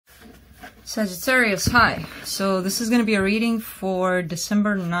Sagittarius, hi. So this is going to be a reading for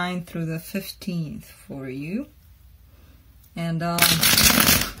December 9th through the 15th for you. And I'll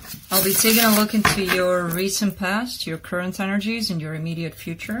be taking a look into your recent past, your current energies, and your immediate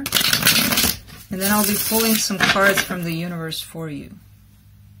future. And then I'll be pulling some cards from the universe for you.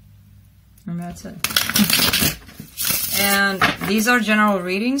 And that's it. And these are general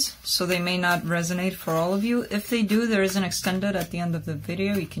readings, so they may not resonate for all of you. If they do, there is an extended at the end of the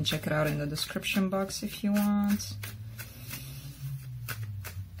video. You can check it out in the description box if you want.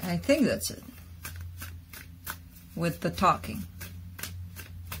 I think that's it with the talking.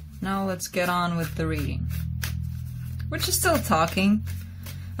 Now let's get on with the reading, which is still talking.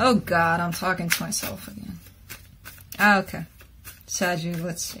 Oh God, I'm talking to myself again. Okay, Saggy,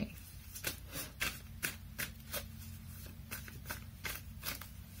 let's see.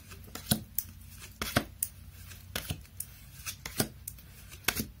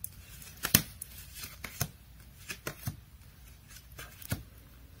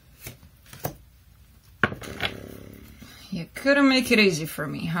 You couldn't make it easy for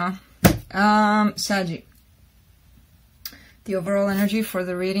me, huh? Saggy. The overall energy for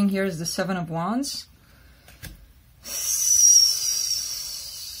the reading here is the Seven of Wands.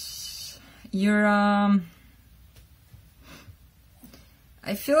 You're, I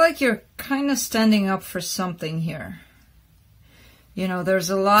feel like you're kind of standing up for something here. You know, there's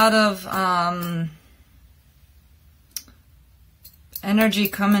a lot of, energy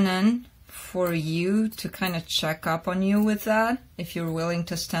coming in for you to kind of check up on you with that, if you're willing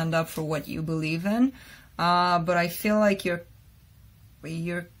to stand up for what you believe in. But I feel like you're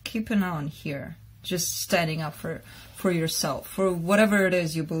keeping on here, just standing up for yourself, for whatever it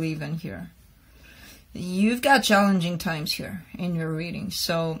is you believe in here. You've got challenging times here in your reading.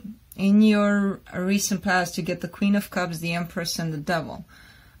 So in your recent past, you get the Queen of Cups, the Empress, and the Devil.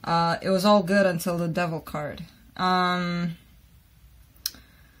 It was all good until the Devil card.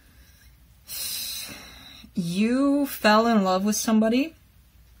 You fell in love with somebody.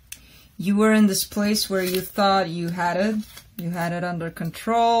 You were in this place where you thought you had it. You had it under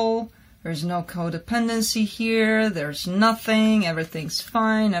control. There's no codependency here. There's nothing. Everything's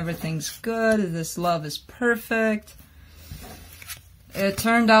fine. Everything's good. This love is perfect. It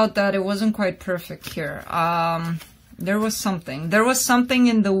turned out that it wasn't quite perfect here. There was something. There was something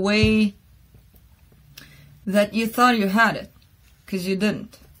in the way that you thought you had it, because you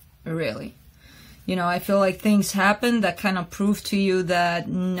didn't, really. You know, I feel like things happen that kind of prove to you that,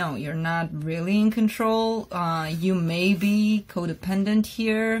 no, you're not really in control. You may be codependent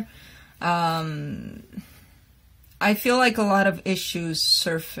here. I feel like a lot of issues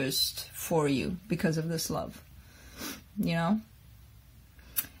surfaced for you because of this love, you know?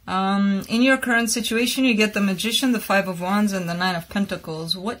 In your current situation, you get the Magician, the Five of Wands, and the Nine of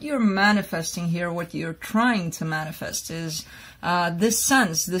Pentacles. What you're manifesting here, what you're trying to manifest is this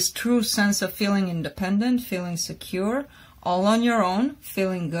sense, this true sense of feeling independent, feeling secure, all on your own,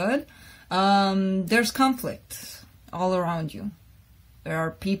 feeling good. There's conflict all around you. There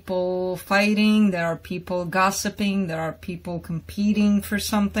are people fighting, there are people gossiping, there are people competing for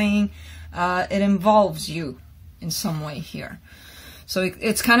something. It involves you in some way here. So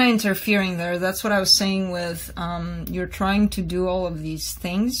it's kind of interfering there. That's what I was saying with you're trying to do all of these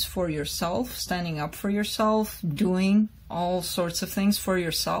things for yourself, standing up for yourself, doing all sorts of things for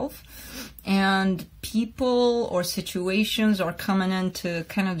yourself. And people or situations are coming in to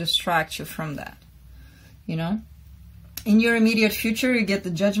kind of distract you from that, you know? In your immediate future, you get the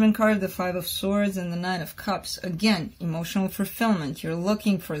Judgment card, the Five of Swords, and the Nine of Cups. Again, emotional fulfillment. You're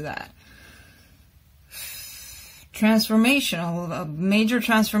looking for that. Transformation, a major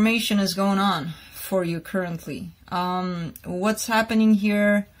transformation is going on for you currently. What's happening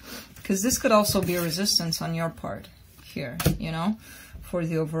here, because this could also be a resistance on your part here, you know, for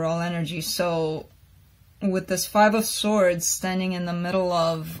the overall energy. So with this Five of Swords standing in the middle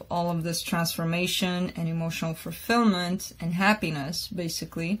of all of this transformation and emotional fulfillment and happiness,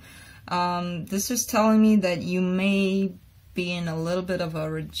 basically, this is telling me that you may be in a little bit of a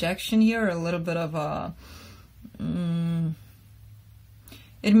rejection here, a little bit of a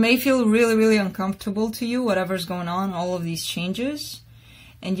it may feel really, really uncomfortable to you, whatever's going on, all of these changes,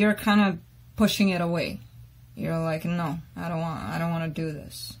 and you're kind of pushing it away. You're like, no, I don't want to do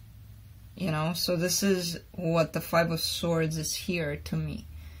this. You know, so this is what the Five of Swords is here to me.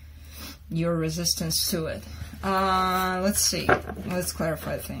 Your resistance to it. Let's see. Let's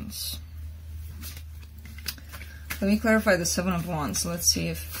clarify things. Let me clarify the Seven of Wands. Let's see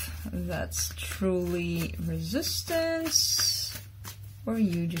if that's truly resistance or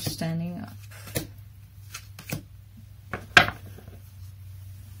you just standing up.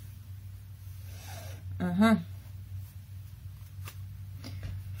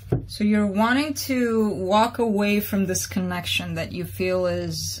 So you're wanting to walk away from this connection that you feel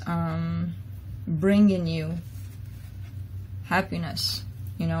is bringing you happiness,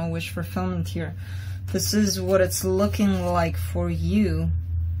 you know, wish fulfillment here. This is what it's looking like for you.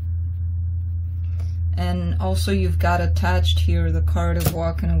 And also you've got attached here the card of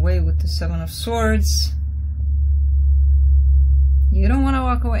walking away with the Seven of Swords. You don't want to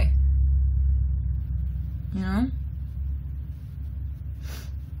walk away, you know?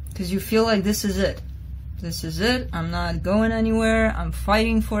 Because you feel like this is it. This is it. I'm not going anywhere. I'm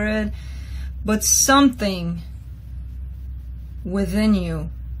fighting for it. But something within you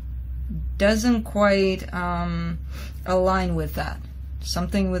doesn't quite align with that.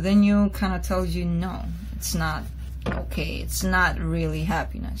 Something within you kind of tells you, no, it's not okay. It's not really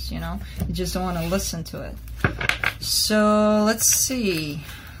happiness, you know? You just don't want to listen to it. So let's see.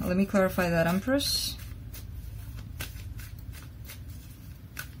 Let me clarify that, Empress.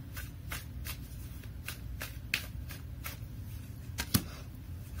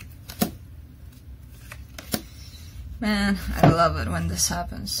 Man, I love it when this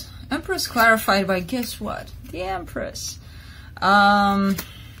happens. Empress clarified by, guess what? The Empress. Yeah,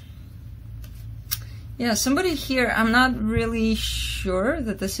 somebody here, I'm not really sure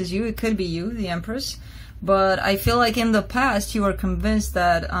that this is you. It could be you, the Empress. But I feel like in the past you were convinced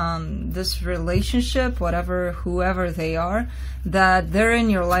that this relationship, whoever they are, that they're in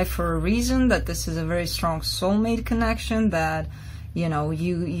your life for a reason, that this is a very strong soulmate connection, that, you know,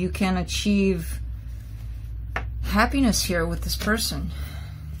 you can achieve happiness here with this person.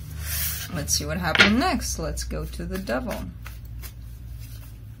 Let's see what happened next. Let's go to the Devil.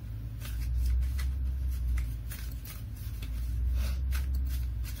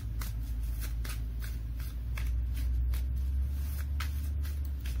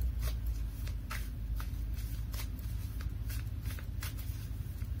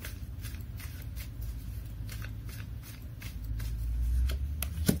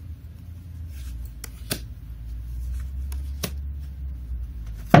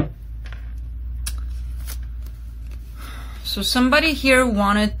 So somebody here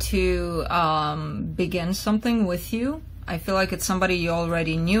wanted to begin something with you. I feel like it's somebody you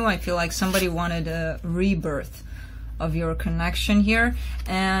already knew. I feel like somebody wanted a rebirth of your connection here,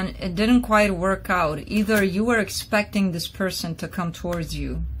 and it didn't quite work out. Either you were expecting this person to come towards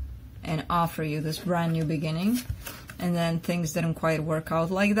you and offer you this brand new beginning, and then things didn't quite work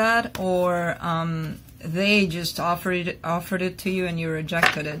out like that, or they just offered it to you and you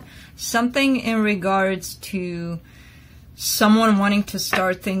rejected it. Something in regards to someone wanting to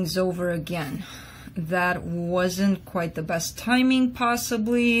start things over again. That wasn't quite the best timing,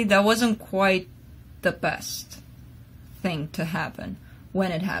 possibly. That wasn't quite the best thing to happen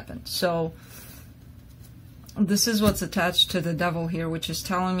when it happened. So this is what's attached to the Devil here, which is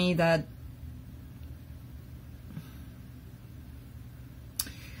telling me that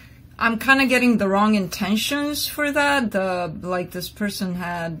I'm kind of getting the wrong intentions for that. Like this person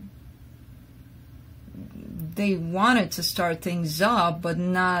they wanted to start things up, but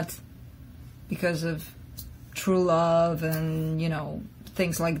not because of true love and, you know,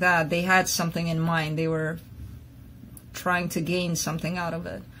 things like that. They had something in mind. They were trying to gain something out of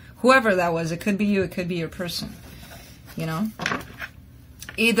it. Whoever that was, it could be you, it could be your person, you know.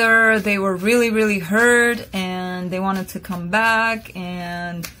 Either they were really, really hurt and they wanted to come back,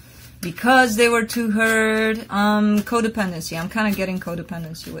 and because they were too hurt, codependency. I'm kind of getting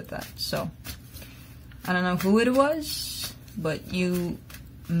codependency with that, so I don't know who it was, but you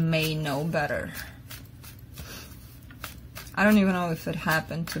may know better. I don't even know if it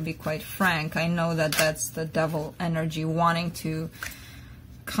happened, to be quite frank. I know that that's the Devil energy wanting to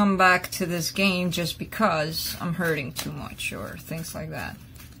come back to this game just because I'm hurting too much or things like that.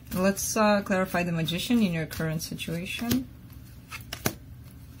 Let's clarify the Magician in your current situation.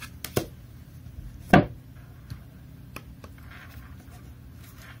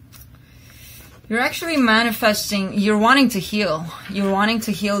 You're actually manifesting, you're wanting to heal. You're wanting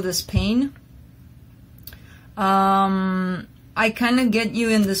to heal this pain. I kind of get you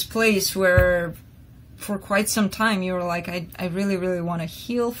in this place where for quite some time you were like, I really, really want to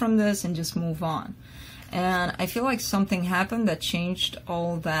heal from this and just move on. And I feel like something happened that changed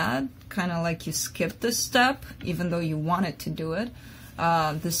all that. Kind of like you skipped this step, even though you wanted to do it.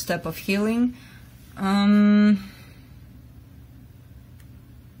 This step of healing.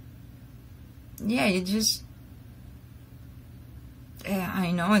 Yeah, you just... Yeah,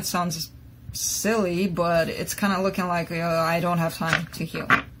 I know it sounds silly, but it's kind of looking like I don't have time to heal.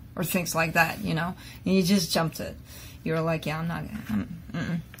 Or things like that, you know? And you just jumped it. You were like, yeah, I'm not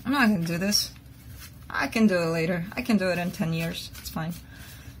going to do this. I can do it later. I can do it in 10 years. It's fine.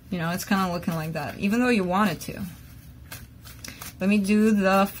 You know, it's kind of looking like that, even though you wanted to. Let me do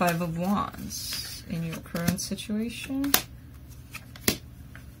the Five of Wands in your current situation.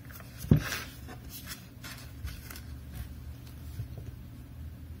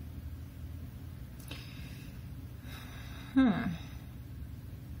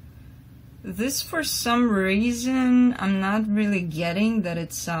 This, for some reason, I'm not really getting that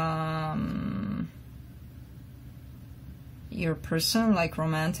it's your person, like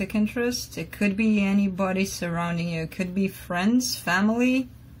romantic interest. It could be anybody surrounding you. It could be friends, family.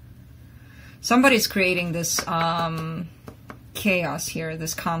 Somebody's creating this chaos here,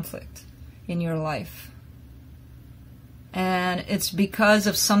 this conflict in your life. And it's because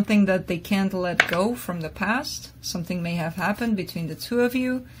of something that they can't let go from the past. Something may have happened between the two of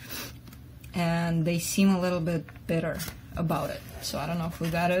you. And they seem a little bit bitter about it. So I don't know who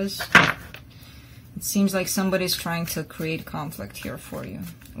that is. It seems like somebody's trying to create conflict here for you.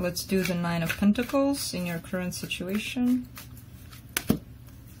 Let's do the Nine of Pentacles in your current situation.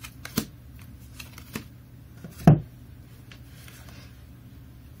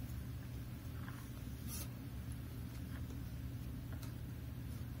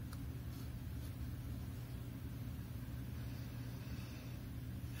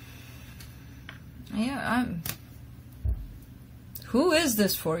 Yeah, who is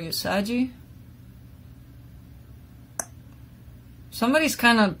this for you, Saggy? Somebody's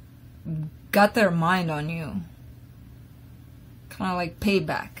kind of got their mind on you. Kind of like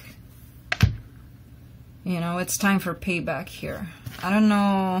payback. You know, it's time for payback here. I don't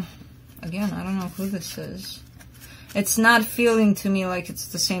know. Again, I don't know who this is. It's not feeling to me like it's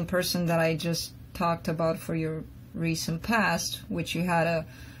the same person that I just talked about for your recent past, which you had a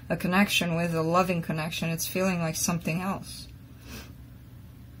connection with, a loving connection. It's feeling like something else.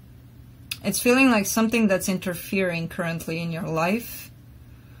 It's feeling like something that's interfering currently in your life,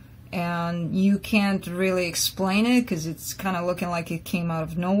 and you can't really explain it because it's kind of looking like it came out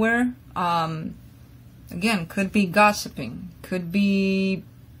of nowhere. Again, could be gossiping, could be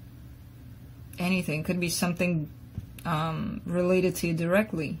anything, could be something related to you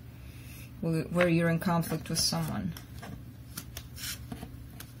directly, where you're in conflict with someone.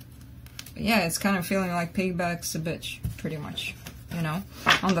 Yeah, it's kind of feeling like payback's a bitch, pretty much, you know,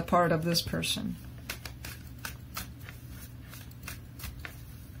 on the part of this person.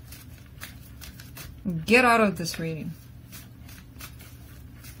 Get out of this reading.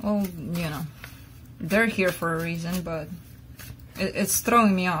 Well, you know, they're here for a reason, but it's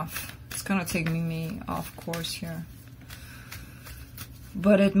throwing me off. It's gonna take me off course here.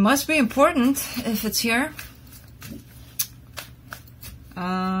 But it must be important if it's here.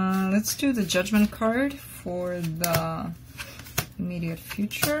 Let's do the Judgment card for the immediate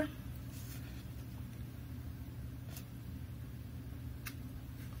future.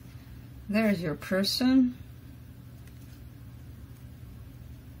 There's your person.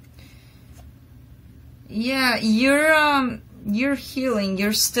 Yeah, you're healing.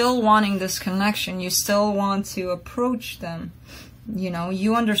 You're still wanting this connection. You still want to approach them. You know,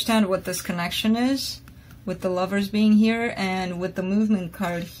 you understand what this connection is, with the Lovers being here, and with the Movement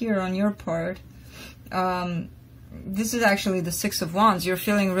card here on your part. This is actually the Six of Wands. You're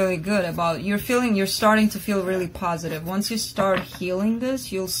feeling really good about, you're starting to feel really positive. Once you start healing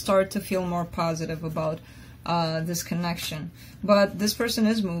this, you'll start to feel more positive about this connection. But this person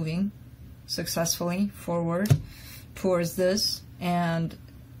is moving successfully forward towards this, and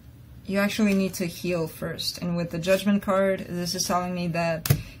you actually need to heal first. And with the Judgment card, this is telling me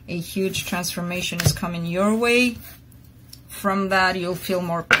that a huge transformation is coming your way. From that, you'll feel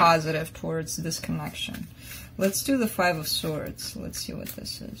more positive towards this connection. Let's do the Five of Swords. Let's see what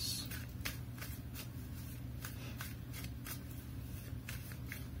this is.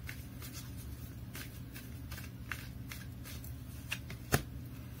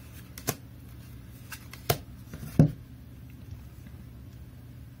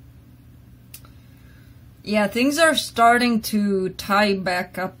 Yeah, things are starting to tie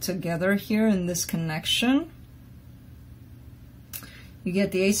back up together here in this connection. You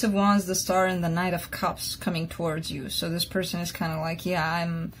get the Ace of Wands, the Star, and the Knight of Cups coming towards you. So this person is kind of like, yeah,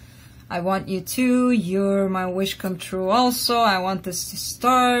 I want you too. You're my wish come true also. I want this to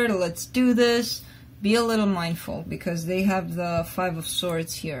start. Let's do this. Be a little mindful, because they have the Five of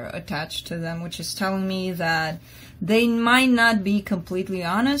Swords here attached to them, which is telling me that they might not be completely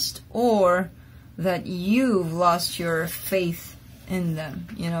honest, or that you've lost your faith in them.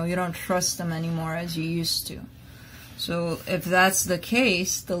 You know, you don't trust them anymore as you used to. So if that's the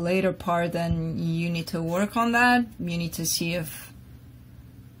case, the later part, then you need to work on that. You need to see if,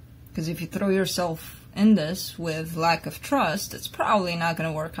 because if you throw yourself in this with lack of trust, it's probably not going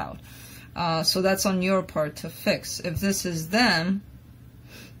to work out. So that's on your part to fix. If this is them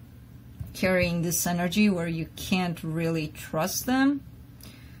carrying this energy where you can't really trust them,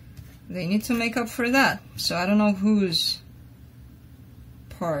 they need to make up for that. So I don't know whose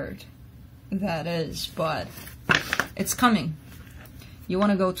part that is, but it's coming. You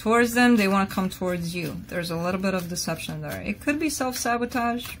want to go towards them, they want to come towards you. There's a little bit of deception there. It could be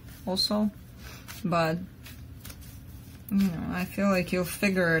self-sabotage also, but you know, I feel like you'll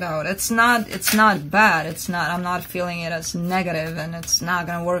figure it out. It's not bad. It's not, I'm not feeling it as negative and it's not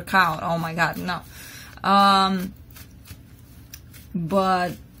going to work out. Oh my God, no.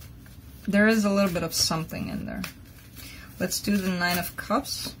 But there is a little bit of something in there. Let's do the Nine of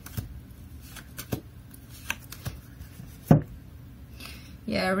Cups.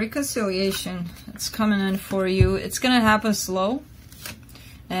 Yeah, reconciliation. It's coming in for you. It's going to happen slow.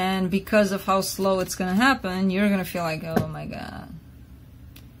 And because of how slow it's going to happen, you're going to feel like, oh my God,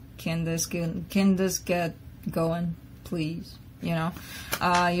 can this get going, please? You know,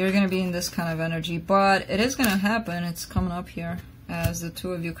 you're going to be in this kind of energy, but it is going to happen. It's coming up here as the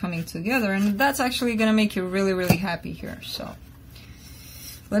two of you coming together, and that's actually going to make you really, really happy here. So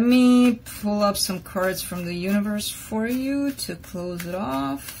let me pull up some cards from the universe for you to close it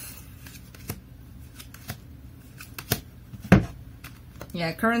off.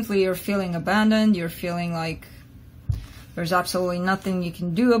 Yeah, currently you're feeling abandoned. You're feeling like there's absolutely nothing you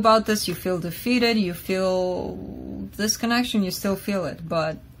can do about this. You feel defeated. You feel disconnection. You still feel it,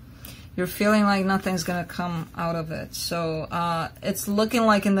 but you're feeling like nothing's going to come out of it. So it's looking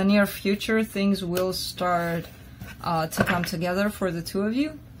like in the near future things will start to come together for the two of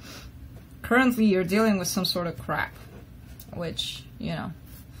you. Currently you're dealing with some sort of crap, which, you know,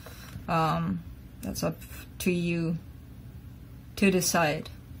 that's up to you to decide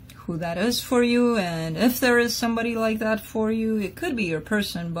who that is for you, and if there is somebody like that for you. It could be your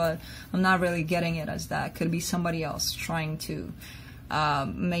person, but I'm not really getting it as that. It could be somebody else trying to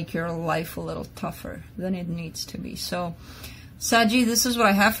make your life a little tougher than it needs to be. So, Saggy, this is what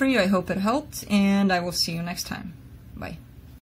I have for you. I hope it helped, and I will see you next time. Bye.